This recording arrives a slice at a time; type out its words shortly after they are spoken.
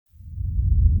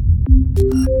You're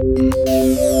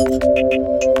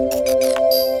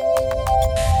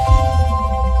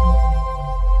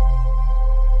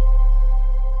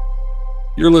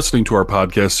listening to our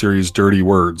podcast series, Dirty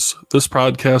Words. This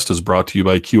podcast is brought to you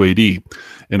by QAD.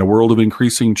 In a world of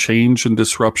increasing change and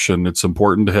disruption, it's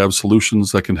important to have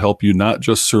solutions that can help you not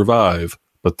just survive,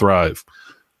 but thrive.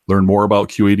 Learn more about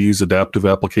QAD's adaptive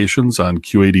applications on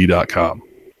QAD.com.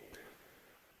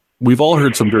 We've all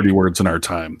heard some dirty words in our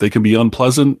time. They can be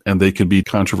unpleasant and they can be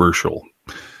controversial.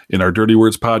 In our Dirty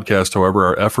Words podcast, however,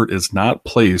 our effort is not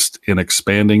placed in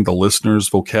expanding the listener's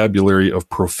vocabulary of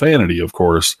profanity, of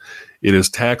course. It is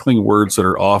tackling words that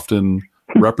are often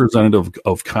representative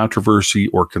of controversy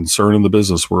or concern in the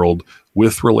business world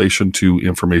with relation to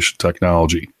information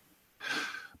technology.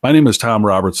 My name is Tom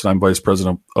Roberts, and I'm Vice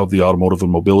President of the Automotive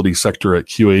and Mobility sector at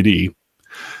QAD.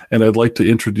 And I'd like to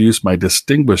introduce my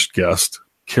distinguished guest,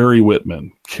 Carrie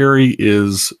Whitman. Carrie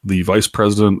is the Vice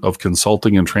President of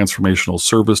Consulting and Transformational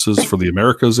Services for the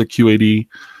Americas at QAD.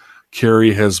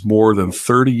 Carrie has more than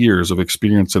 30 years of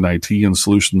experience in IT and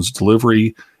solutions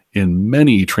delivery in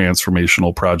many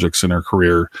transformational projects in her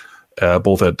career,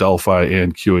 both at Delphi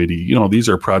and QAD. You know, these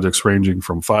are projects ranging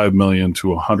from 5 million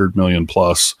to 100 million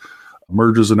plus,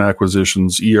 mergers and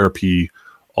acquisitions, ERP,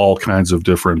 all kinds of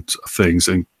different things.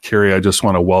 And Carrie, I just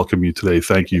want to welcome you today.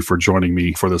 Thank you for joining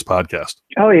me for this podcast.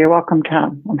 Oh, you're welcome,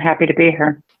 Tom. I'm happy to be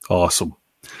here. Awesome.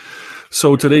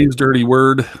 So today's dirty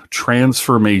word,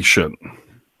 transformation.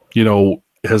 You know,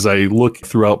 as I look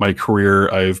throughout my career,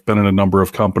 I've been in a number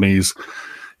of companies.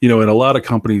 You know, and a lot of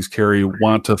companies, Carrie,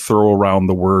 want to throw around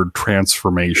the word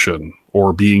transformation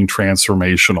or being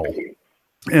transformational.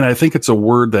 And I think it's a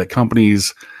word that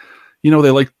companies, you know,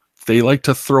 they like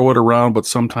to throw it around, but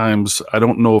sometimes I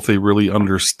don't know if they really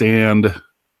understand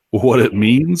what it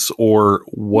means or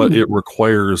what it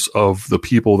requires of the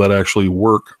people that actually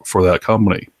work for that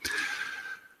company.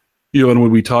 You know, and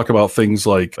when we talk about things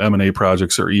like M&A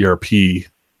projects or ERP,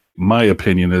 my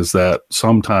opinion is that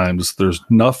sometimes there's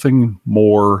nothing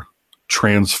more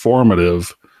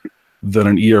transformative than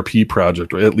an ERP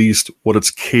project, or at least what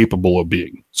it's capable of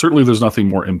being. Certainly there's nothing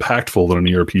more impactful than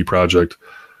an ERP project,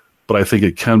 but I think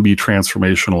it can be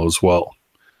transformational as well.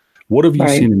 What have you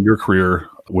seen in your career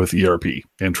with ERP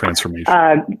and transformation?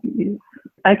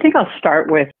 I think I'll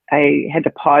start with, I had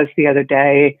to pause the other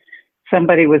day.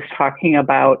 Somebody was talking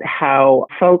about how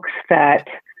folks that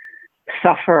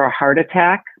suffer a heart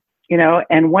attack, you know,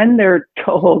 and when they're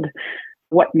told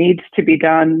what needs to be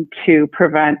done to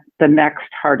prevent the next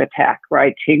heart attack,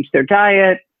 right? Change their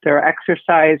diet, their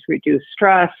exercise, reduce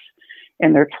stress,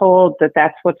 and they're told that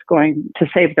that's what's going to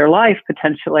save their life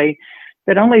potentially,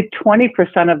 that only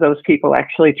 20% of those people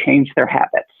actually change their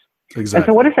habits. Exactly. And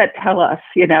so what does that tell us?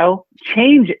 You know,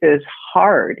 change is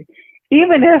hard,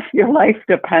 even if your life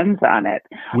depends on it.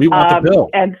 We want the pill.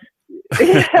 And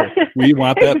we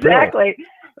want that exactly. pill.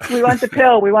 We want the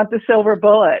pill. We want the silver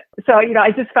bullet. So, you know,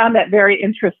 I just found that very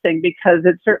interesting because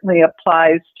it certainly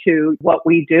applies to what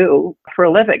we do for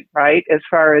a living, right? As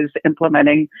far as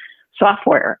implementing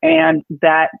software, and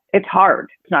that it's hard.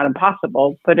 It's not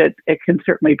impossible, but it can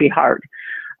certainly be hard.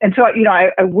 And so, you know,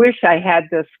 I wish I had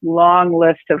this long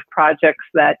list of projects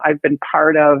that I've been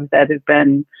part of that have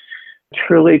been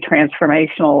truly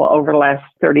transformational over the last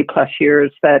 30 plus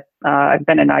years that I've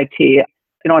been in IT. You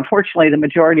know, unfortunately, the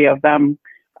majority of them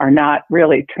are not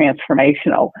really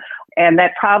transformational. And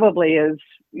that probably is,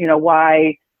 you know,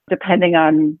 why, depending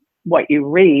on what you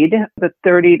read, the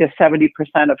 30 to 70%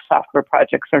 of software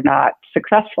projects are not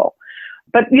successful.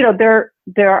 But, you know, there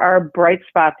are bright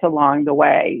spots along the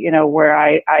way, you know, where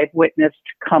I've witnessed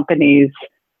companies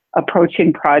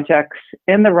approaching projects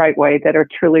in the right way that are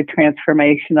truly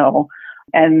transformational.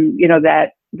 And, you know,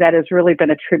 that has really been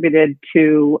attributed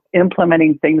to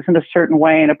implementing things in a certain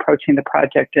way and approaching the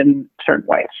project in certain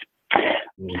ways.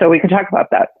 So we can talk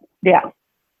about that. Yeah.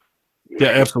 Yeah,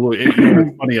 absolutely.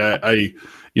 It's funny. I,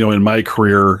 you know, in my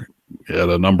career at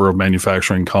a number of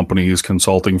manufacturing companies,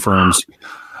 consulting firms,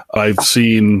 I've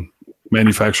seen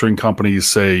manufacturing companies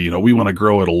say, you know, we want to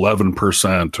grow at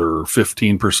 11% or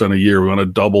 15% a year. We want to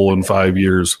double in 5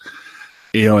 years.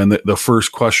 You know, and the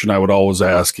first question I would always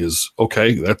ask is,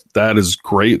 okay, that is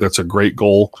great. That's a great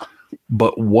goal.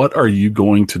 But what are you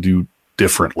going to do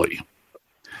differently?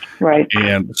 Right.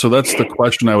 And so that's the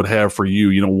question I would have for you.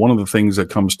 You know, one of the things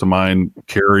that comes to mind,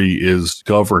 Carrie, is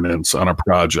governance on a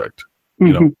project. Mm-hmm.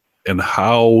 You know, and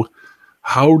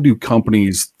how do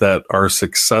companies that are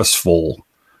successful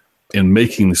in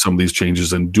making some of these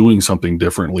changes and doing something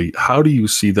differently, how do you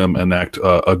see them enact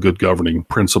a good governing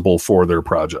principle for their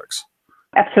projects?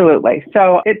 Absolutely.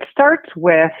 So it starts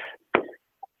with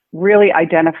really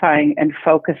identifying and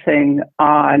focusing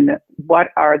on what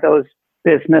are those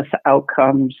business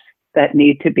outcomes that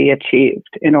need to be achieved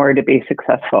in order to be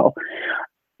successful.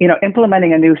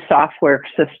 Implementing a new software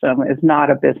system is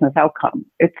not a business outcome.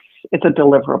 It's a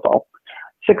deliverable.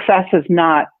 Success is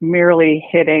not merely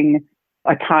hitting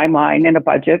a timeline and a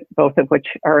budget, both of which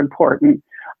are important.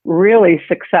 Really,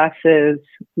 success is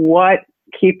what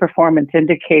key performance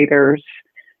indicators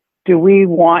do we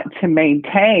want to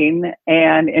maintain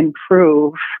and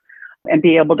improve and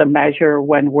be able to measure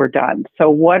when we're done? So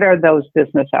what are those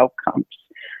business outcomes?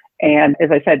 And as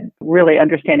I said, really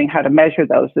understanding how to measure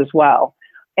those as well.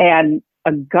 And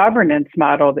a governance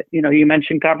model that, you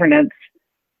mentioned governance.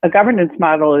 A governance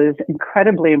model is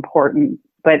incredibly important,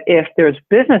 but if there's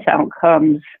business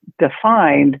outcomes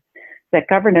defined, that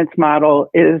governance model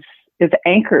is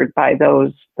anchored by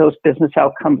those business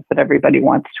outcomes that everybody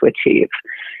wants to achieve.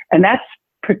 And that's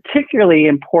particularly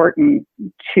important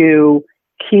to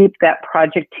keep that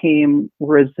project team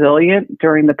resilient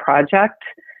during the project.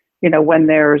 When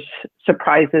there's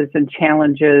surprises and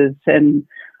challenges and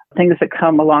things that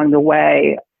come along the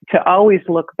way, to always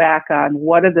look back on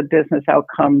what are the business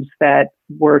outcomes that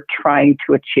we're trying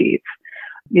to achieve.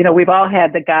 We've all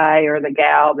had the guy or the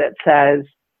gal that says,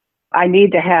 I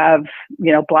need to have,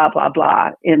 blah, blah,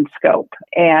 blah in scope.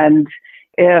 And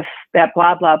if that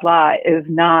blah, blah, blah is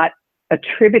not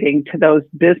attributing to those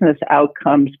business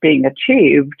outcomes being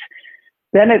achieved,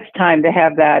 then it's time to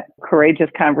have that courageous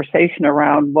conversation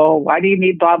around, well, why do you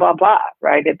need blah, blah, blah,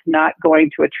 right? It's not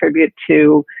going to attribute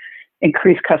to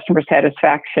increased customer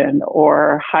satisfaction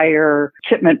or higher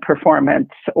shipment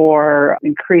performance or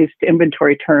increased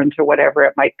inventory turns or whatever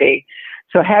it might be.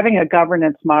 So having a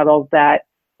governance model that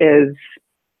is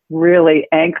really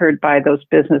anchored by those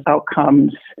business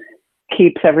outcomes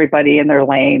keeps everybody in their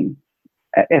lane,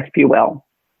 if you will.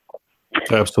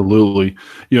 Absolutely.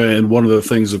 And one of the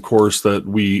things, of course, that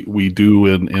we do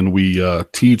and we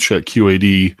teach at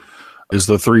QAD is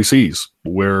the 3 C's,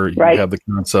 where you have the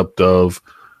concept of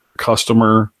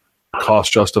customer,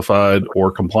 cost justified,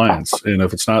 or compliance. And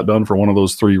if it's not done for one of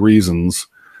those 3 reasons,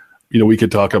 we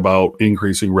could talk about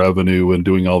increasing revenue and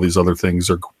doing all these other things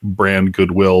or brand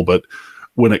goodwill. But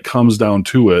when it comes down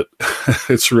to it,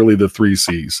 it's really the 3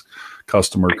 C's,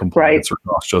 customer, compliance, or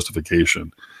cost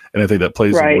justification. And I think that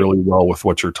plays in really well with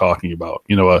what you're talking about.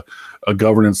 A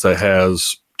governance that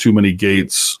has too many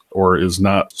gates or is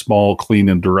not small, clean,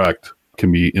 and direct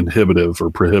can be inhibitive or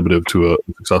prohibitive to a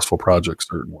successful project,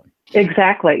 certainly.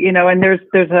 Exactly. And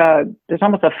there's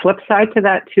almost a flip side to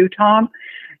that too, Tom,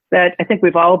 that I think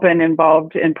we've all been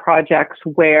involved in projects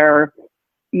where,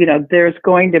 there's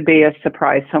going to be a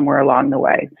surprise somewhere along the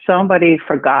way. Somebody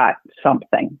forgot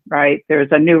something, right? There's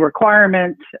a new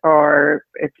requirement, or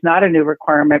it's not a new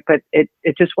requirement, but it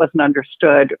just wasn't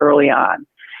understood early on.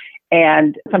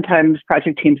 And sometimes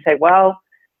project teams say, well,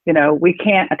 we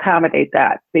can't accommodate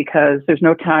that because there's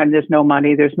no time, there's no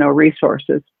money, there's no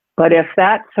resources. But if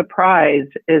that surprise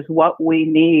is what we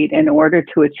need in order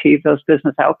to achieve those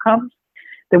business outcomes,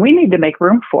 then we need to make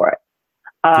room for it.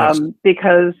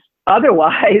 Because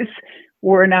otherwise,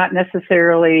 we're not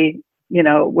necessarily,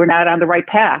 we're not on the right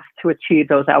path to achieve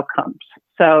those outcomes.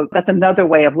 So that's another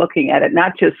way of looking at it,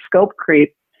 not just scope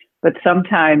creep, but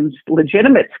sometimes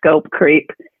legitimate scope creep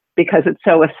because it's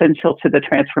so essential to the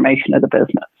transformation of the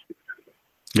business.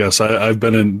 Yes, I've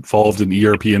been involved in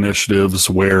ERP initiatives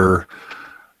where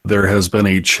there has been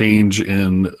a change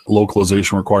in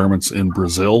localization requirements in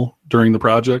Brazil during the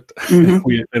project. Mm-hmm.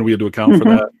 we had to account for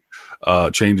that.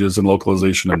 Changes in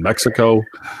localization in Mexico.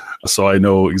 So I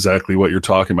know exactly what you're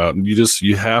talking about. And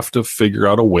you have to figure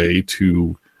out a way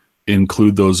to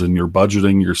include those in your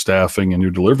budgeting, your staffing, and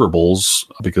your deliverables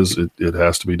because it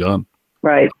has to be done.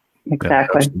 Right.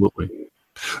 Exactly. Yeah, absolutely.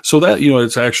 So that,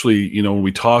 it's actually, when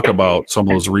we talk about some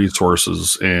of those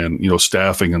resources and,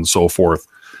 staffing and so forth,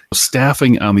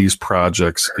 staffing on these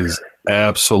projects is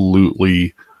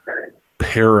absolutely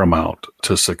paramount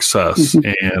to success.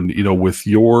 Mm-hmm. And, with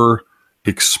your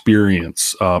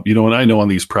experience, and I know on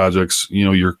these projects,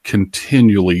 you're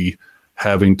continually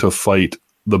having to fight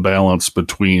the balance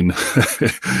between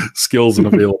skills and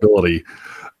availability.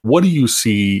 What do you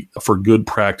see for good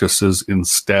practices in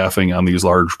staffing on these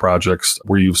large projects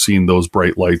where you've seen those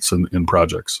bright lights in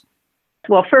projects?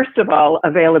 Well, first of all,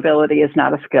 availability is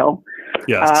not a skill.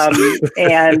 Yes.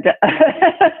 And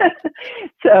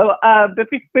so, but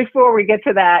before we get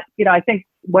to that, I think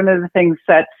one of the things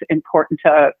that's important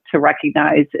to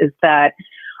recognize is that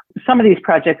some of these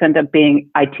projects end up being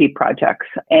IT projects.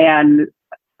 And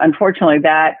unfortunately,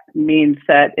 that means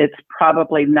that it's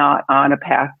probably not on a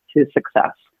path to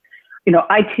success.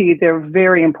 IT, they're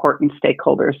very important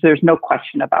stakeholders. There's no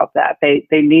question about that. They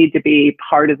need to be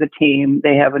part of the team.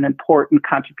 They have an important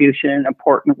contribution, an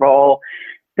important role.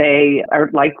 They are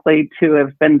likely to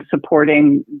have been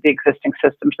supporting the existing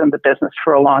systems in the business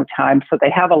for a long time, so they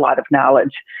have a lot of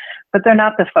knowledge, but they're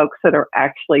not the folks that are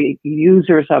actually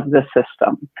users of the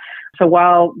system. So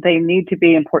while they need to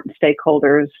be important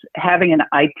stakeholders, having an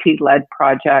IT-led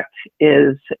project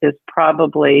is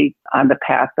probably on the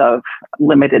path of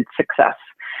limited success.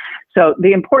 So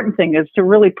the important thing is to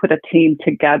really put a team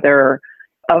together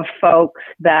of folks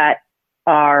that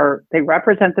they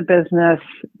represent the business,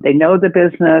 they know the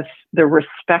business, they're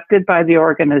respected by the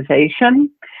organization,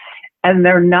 and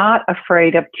they're not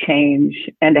afraid of change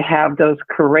and to have those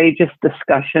courageous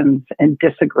discussions and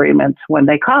disagreements when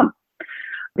they come,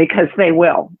 because they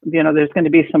will. There's going to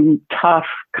be some tough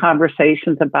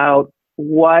conversations about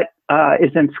what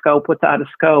is in scope, what's out of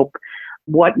scope,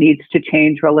 what needs to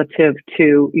change relative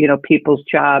to, people's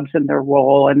jobs and their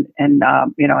role and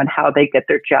how they get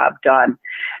their job done.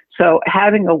 So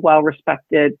having a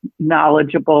well-respected,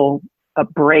 knowledgeable, a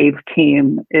brave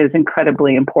team is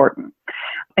incredibly important.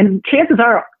 And chances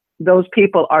are those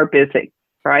people are busy,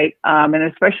 right? And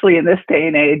especially in this day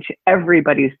and age,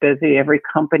 everybody's busy. Every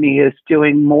company is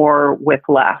doing more with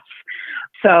less.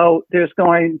 So there's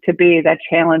going to be that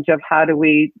challenge of how do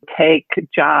we take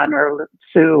John or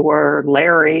Sue or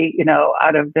Larry,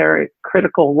 out of their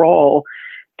critical role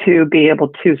to be able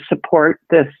to support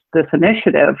this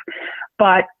initiative.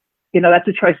 But that's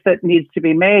a choice that needs to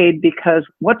be made, because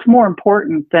what's more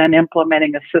important than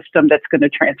implementing a system that's going to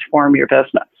transform your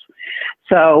business?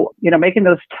 So, making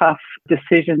those tough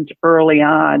decisions early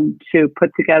on to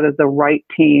put together the right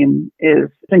team is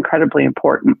incredibly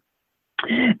important.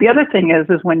 The other thing is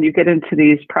when you get into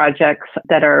these projects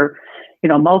that are,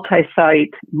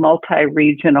 multi-site,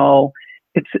 multi-regional,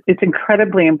 it's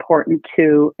incredibly important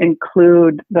to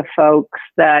include the folks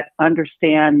that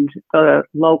understand the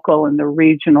local and the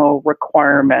regional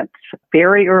requirements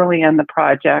very early in the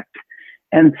project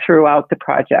and throughout the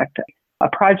project. A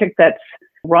project that's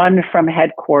run from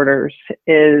headquarters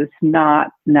is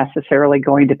not necessarily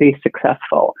going to be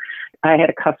successful. I had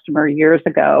a customer years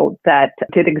ago that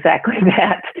did exactly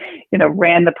that,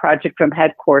 ran the project from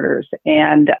headquarters,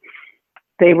 and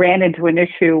they ran into an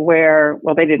issue where,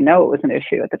 they didn't know it was an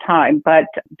issue at the time, but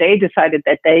they decided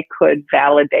that they could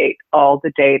validate all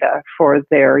the data for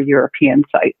their European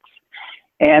sites.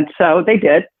 And so they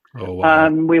did. Oh, wow.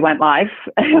 We went live.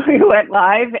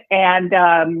 And,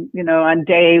 on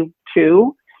day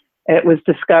 2, it was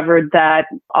discovered that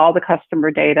all the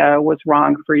customer data was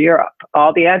wrong for Europe.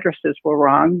 All the addresses were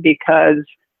wrong because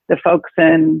the folks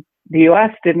in the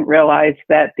U.S. didn't realize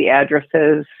that the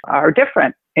addresses are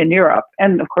different in Europe.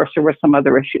 And of course, there were some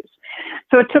other issues.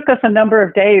 So it took us a number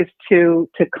of days to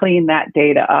clean that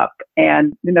data up.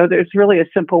 And, there's really a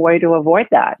simple way to avoid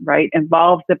that, right?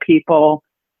 Involve the people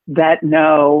that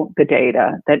know the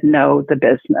data, that know the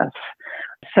business.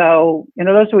 So,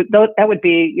 that would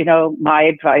be, my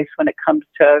advice when it comes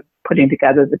to putting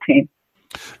together the team.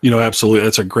 Absolutely.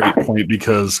 That's a great point,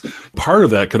 because part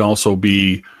of that can also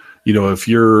be, if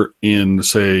you're in,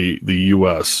 say, the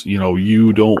U.S.,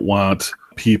 you don't want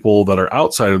people that are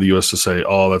outside of the U.S. to say,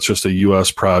 oh, that's just a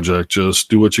U.S. project. Just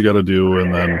do what you got to do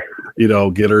and then,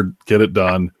 get it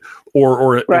done.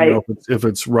 Or right. If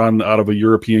it's run out of a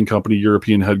European company,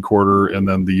 European headquarter, and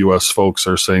then the U.S. folks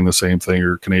are saying the same thing,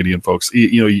 or Canadian folks,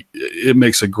 it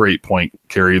makes a great point,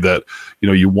 Carrie, that,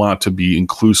 you want to be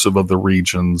inclusive of the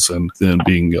regions and then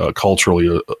being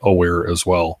culturally aware as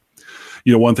well.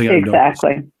 One thing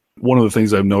one of the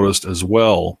things I've noticed as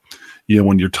well,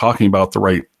 when you're talking about the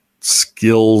right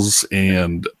skills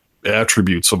and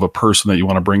attributes of a person that you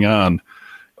want to bring on,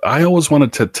 I always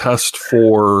wanted to test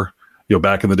for,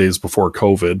 back in the days before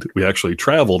COVID, we actually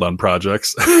traveled on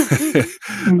projects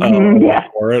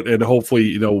for it. And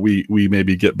hopefully, we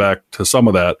maybe get back to some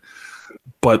of that.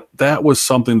 But that was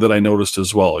something that I noticed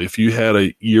as well. If you had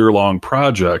a year-long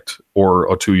project or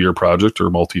a 2-year project or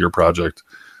multi-year project,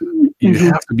 you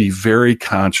have to be very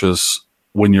conscious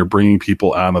when you're bringing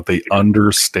people on that they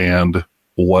understand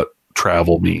what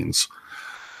travel means.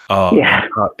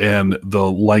 And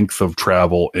the length of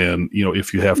travel, and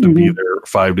if you have to be there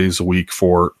 5 days a week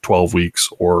for 12 weeks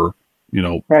or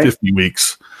 50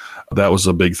 weeks, that was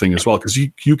a big thing as well, because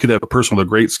you could have a person with a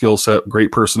great skill set,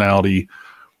 great personality,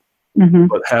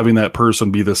 but having that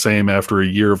person be the same after a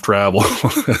year of travel,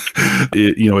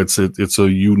 it's a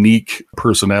unique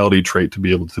personality trait to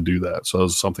be able to do that. So that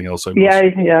was something else I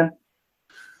noticed.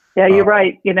 Yeah, you're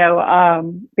right.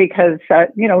 Because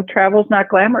travel's not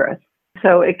glamorous.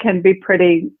 So it can be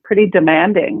pretty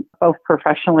demanding, both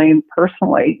professionally and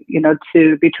personally,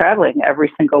 to be traveling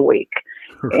every single week.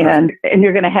 Right. And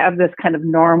you're going to have this kind of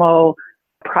normal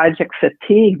project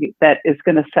fatigue that is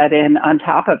going to set in on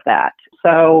top of that.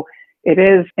 So it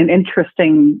is an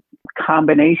interesting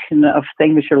combination of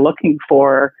things you're looking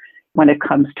for when it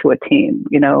comes to a team.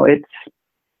 It's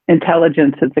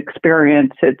intelligence, it's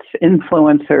experience, it's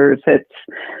influencers, it's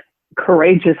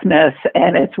courageousness,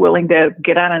 and it's willing to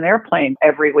get on an airplane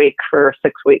every week for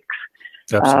 6 weeks.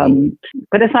 Absolutely.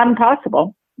 But it's not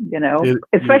impossible,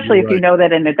 especially if right. you know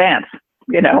that in advance,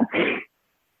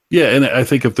 Yeah, and I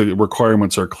think if the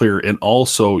requirements are clear, and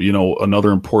also,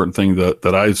 another important thing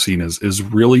that I've seen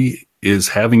is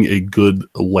having a good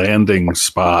landing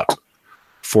spot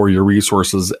for your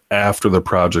resources after the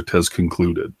project has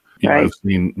concluded. Right. I've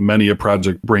seen many a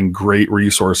project bring great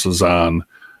resources on.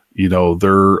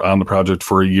 They're on the project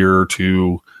for a year or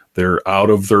two. They're out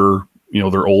of their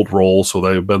old role, so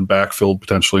they've been backfilled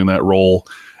potentially in that role.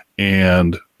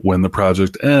 And when the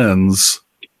project ends,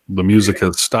 the music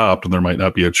has stopped and there might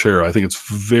not be a chair. I think it's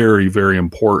very, very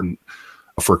important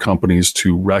for companies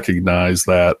to recognize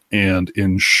that and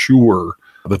ensure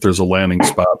that there's a landing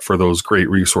spot for those great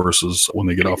resources when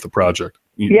they get off the project.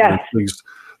 Yes.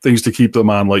 Things to keep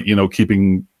them on, like,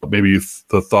 keeping maybe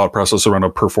the thought process around a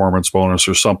performance bonus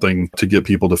or something to get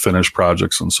people to finish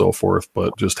projects and so forth.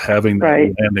 But just having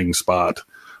that landing spot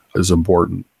is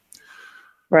important.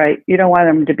 Right. You don't want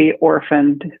them to be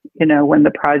orphaned, when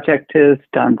the project is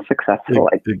done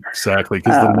successfully. Exactly.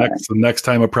 Because the next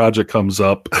time a project comes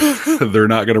up, they're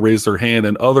not going to raise their hand,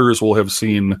 and others will have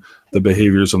seen the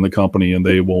behaviors in the company and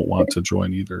they won't want to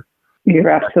join either. You're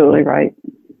absolutely right.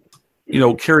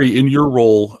 Carrie, in your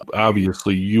role,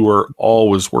 obviously, you are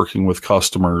always working with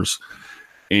customers.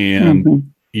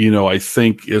 And, I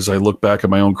think as I look back at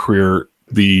my own career,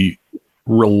 the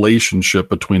relationship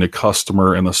between a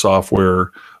customer and the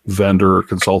software vendor or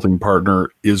consulting partner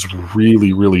is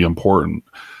really, really important.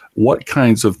 What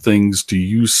kinds of things do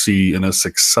you see in a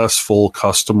successful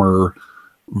customer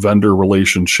vendor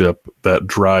relationship that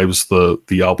drives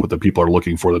the output that people are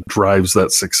looking for, that drives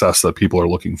that success that people are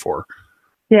looking for?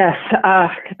 Yes,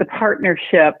 the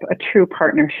partnership, a true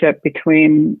partnership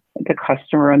between the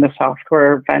customer and the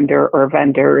software vendor or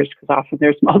vendors, because often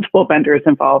there's multiple vendors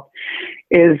involved,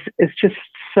 is just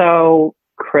so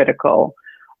critical.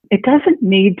 It doesn't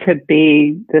need to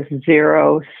be this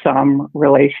zero-sum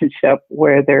relationship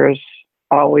where there's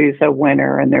always a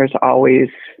winner and there's always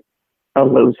a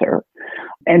loser.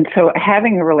 And so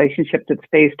having a relationship that's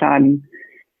based on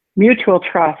mutual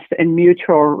trust and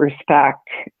mutual respect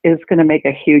is going to make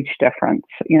a huge difference.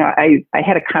 I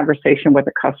had a conversation with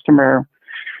a customer,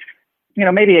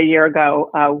 maybe a year ago,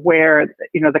 where,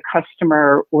 the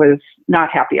customer was not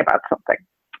happy about something.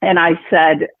 And I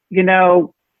said,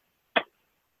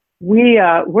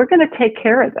 we're going to take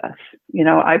care of this.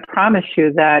 I promise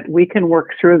you that we can work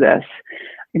through this,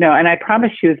 and I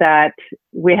promise you that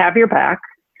we have your back.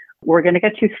 We're going to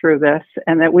get you through this,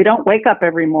 and that we don't wake up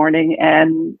every morning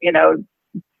and,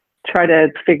 try to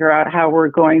figure out how we're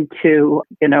going to,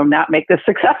 not make this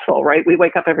successful, right? We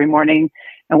wake up every morning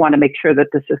and want to make sure that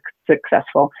this is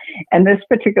successful. And this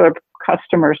particular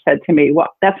customer said to me, well,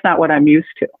 that's not what I'm used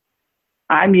to.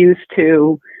 I'm used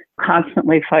to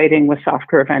constantly fighting with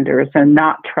software vendors and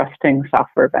not trusting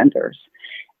software vendors.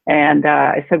 And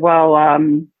I said, well,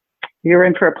 you're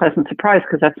in for a pleasant surprise,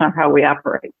 because that's not how we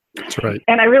operate. That's right.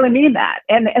 And I really mean that.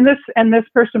 And this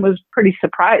person was pretty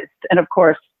surprised. And of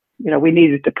course, we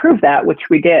needed to prove that, which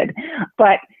we did.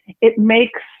 But it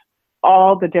makes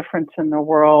all the difference in the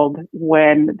world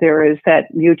when there is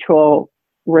that mutual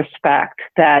respect,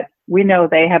 that we know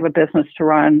they have a business to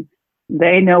run.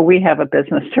 They know we have a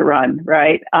business to run,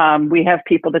 right? We have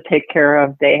people to take care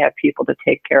of. They have people to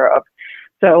take care of.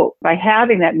 So by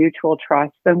having that mutual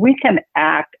trust, then we can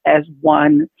act as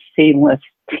one seamless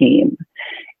team.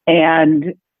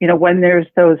 And, when there's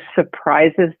those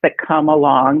surprises that come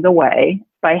along the way,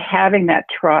 by having that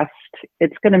trust,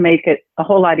 it's going to make it a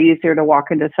whole lot easier to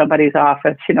walk into somebody's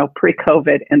office,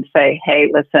 pre-COVID, and say,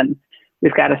 hey, listen,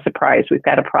 we've got a surprise, we've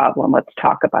got a problem, let's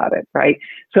talk about it, right?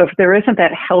 So if there isn't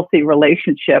that healthy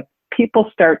relationship, people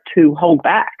start to hold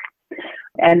back.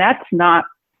 And that's not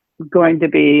going to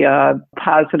be a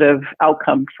positive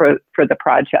outcome for the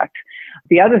project.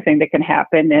 The other thing that can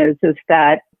happen is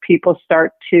that people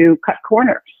start to cut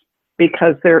corners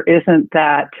because there isn't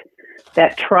that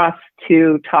trust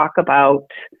to talk about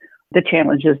the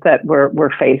challenges that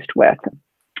we're faced with.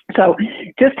 So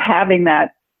just having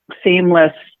that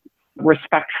seamless,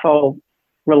 respectful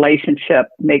relationship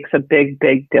makes a big,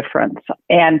 big difference.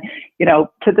 And,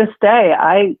 to this day,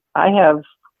 I have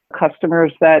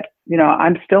customers that,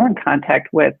 I'm still in contact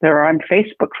with or I'm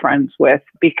Facebook friends with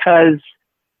because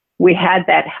we had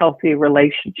that healthy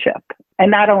relationship. And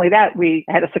not only that, we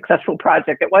had a successful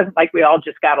project. It wasn't like we all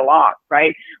just got along,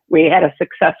 right? We had a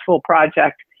successful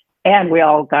project and we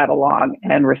all got along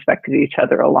and respected each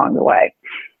other along the way.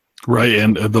 Right.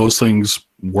 And those things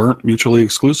weren't mutually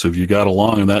exclusive. You got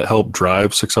along and that helped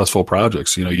drive successful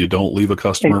projects. You don't leave a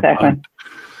customer behind.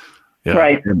 Yeah.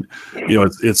 Right. And,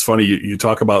 it's funny. You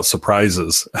talk about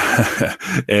surprises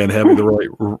and having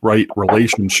the right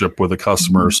relationship with a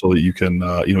customer so that you can,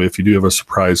 if you do have a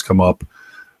surprise come up,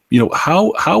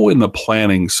 how in the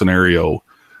planning scenario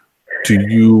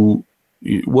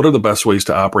what are the best ways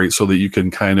to operate so that you can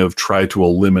kind of try to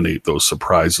eliminate those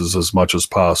surprises as much as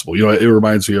possible? It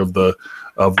reminds me of the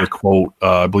quote,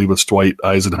 I believe it's Dwight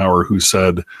Eisenhower, who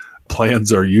said,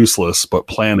 "Plans are useless, but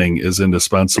planning is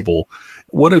indispensable."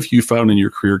 What have you found in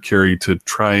your career, Carrie, to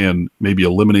try and maybe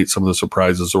eliminate some of the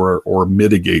surprises or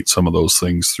mitigate some of those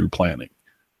things through planning?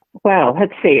 Well,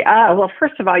 let's see.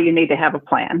 First of all, you need to have a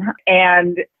plan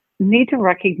and need to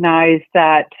recognize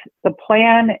that the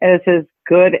plan is as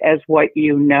good as what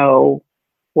you know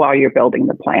while you're building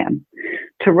the plan.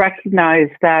 To recognize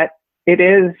that it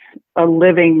is a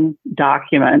living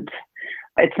document.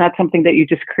 It's not something that you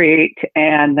just create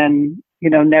and then,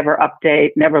 never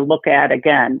update, never look at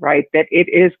again, right? That it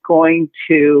is going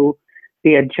to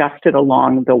be adjusted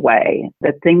along the way,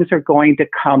 that things are going to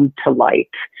come to light,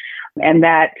 and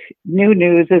that new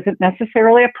news isn't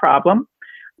necessarily a problem,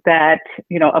 that,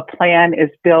 a plan is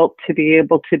built to be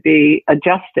able to be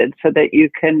adjusted so that you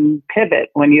can pivot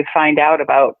when you find out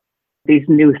about these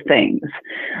new things.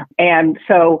 And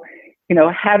so,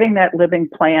 having that living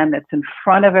plan that's in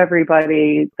front of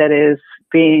everybody, that is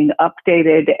being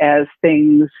updated as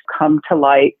things come to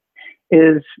light,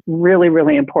 is really,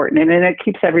 really important. And it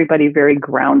keeps everybody very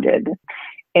grounded.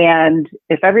 And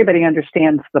if everybody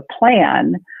understands the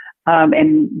plan,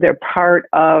 and they're part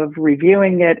of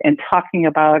reviewing it and talking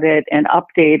about it and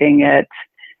updating it,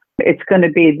 it's going to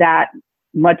be that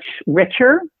much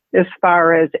richer as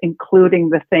far as including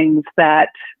the things that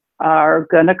are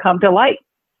going to come to light,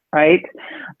 right?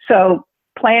 So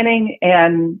planning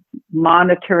and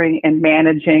monitoring and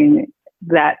managing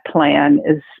that plan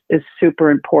is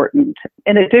super important.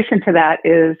 In addition to that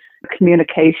is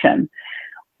communication.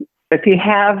 If you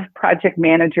have project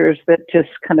managers that just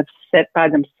kind of sit by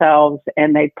themselves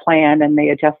and they plan and they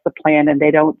adjust the plan and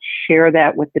they don't share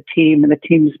that with the team and the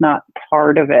team's not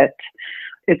part of it,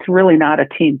 it's really not a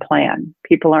team plan.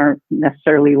 People aren't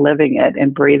necessarily living it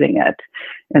and breathing it.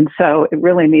 And so it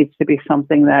really needs to be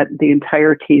something that the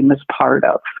entire team is part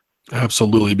of.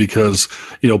 Absolutely, because,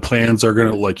 plans are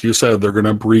going to, like you said, they're going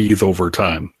to breathe over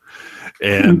time.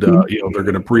 And, they're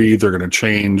going to breathe, they're going to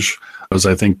change. As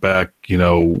I think back,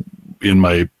 in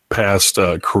my past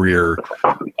career,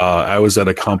 I was at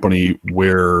a company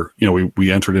where,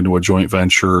 we entered into a joint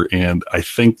venture. And I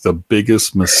think the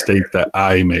biggest mistake that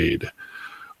I made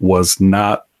was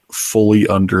not fully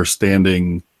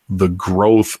understanding the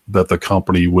growth that the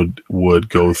company would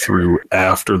go through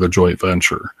after the joint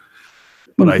venture.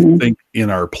 But I think in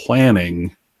our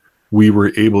planning, we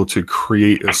were able to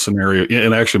create a scenario.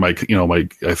 And actually, my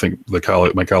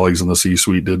colleagues in the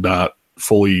C-suite did not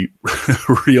fully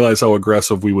realize how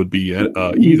aggressive we would be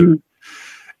either.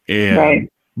 And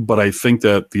right. But I think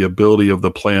that the ability of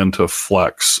the plan to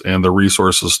flex and the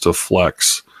resources to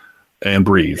flex and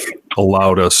breathe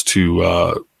allowed us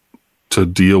to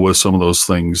deal with some of those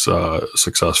things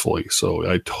successfully. So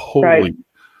I totally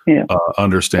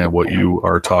understand what you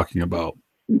are talking about.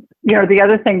 The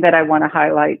other thing that I want to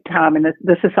highlight, Tom, and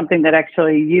this is something that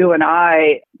actually you and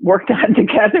I worked on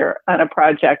together on a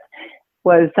project,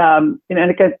 was, and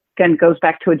it again goes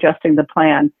back to adjusting the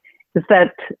plan, is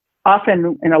that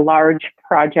often in a large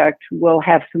project, we'll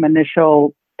have some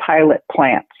initial pilot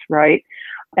plants, right?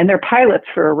 And they're pilots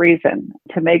for a reason,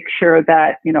 to make sure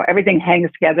that, everything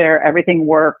hangs together, everything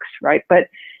works, right? But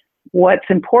what's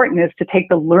important is to take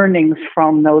the learnings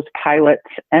from those pilots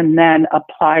and then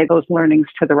apply those learnings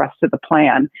to the rest of the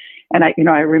plan. And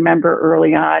I remember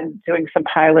early on doing some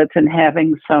pilots and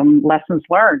having some lessons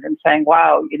learned and saying,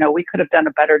 wow, we could have done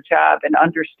a better job in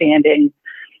understanding,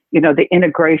 the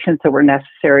integrations that were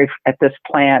necessary at this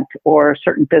plant or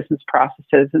certain business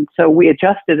processes. And so we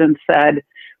adjusted and said,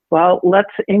 well,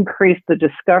 let's increase the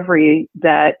discovery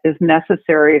that is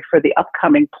necessary for the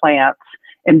upcoming plants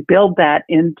and build that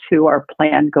into our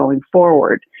plan going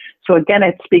forward. So again,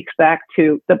 it speaks back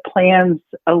to the plan's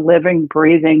a living,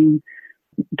 breathing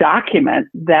document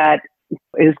that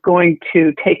is going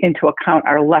to take into account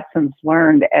our lessons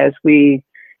learned as we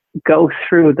go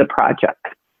through the project.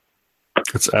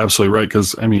 It's absolutely right.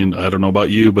 Because, I mean, I don't know about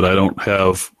you, but I don't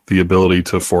have the ability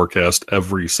to forecast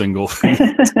every single thing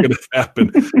that's going to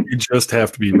happen. You just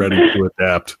have to be ready to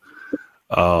adapt.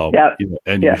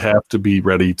 And you have to be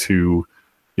ready to,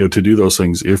 to do those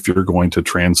things if you're going to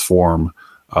transform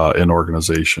an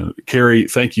organization. Carrie,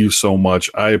 thank you so much.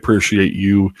 I appreciate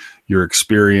your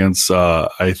experience.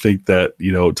 I think that,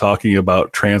 talking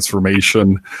about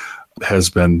transformation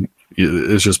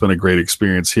it's just been a great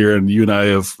experience here. And you and I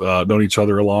have known each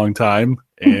other a long time.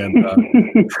 And,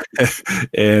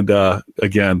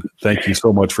 again, thank you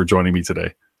so much for joining me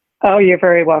today. Oh, you're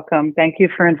very welcome. Thank you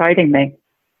for inviting me.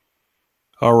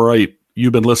 All right.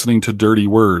 You've been listening to Dirty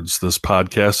Words. This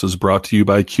podcast is brought to you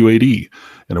by QAD.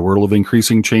 In a world of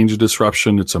increasing change and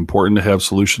disruption, it's important to have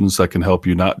solutions that can help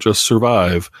you not just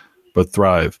survive, but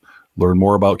thrive. Learn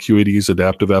more about QAD's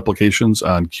adaptive applications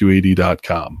on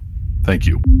QAD.com. Thank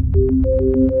you.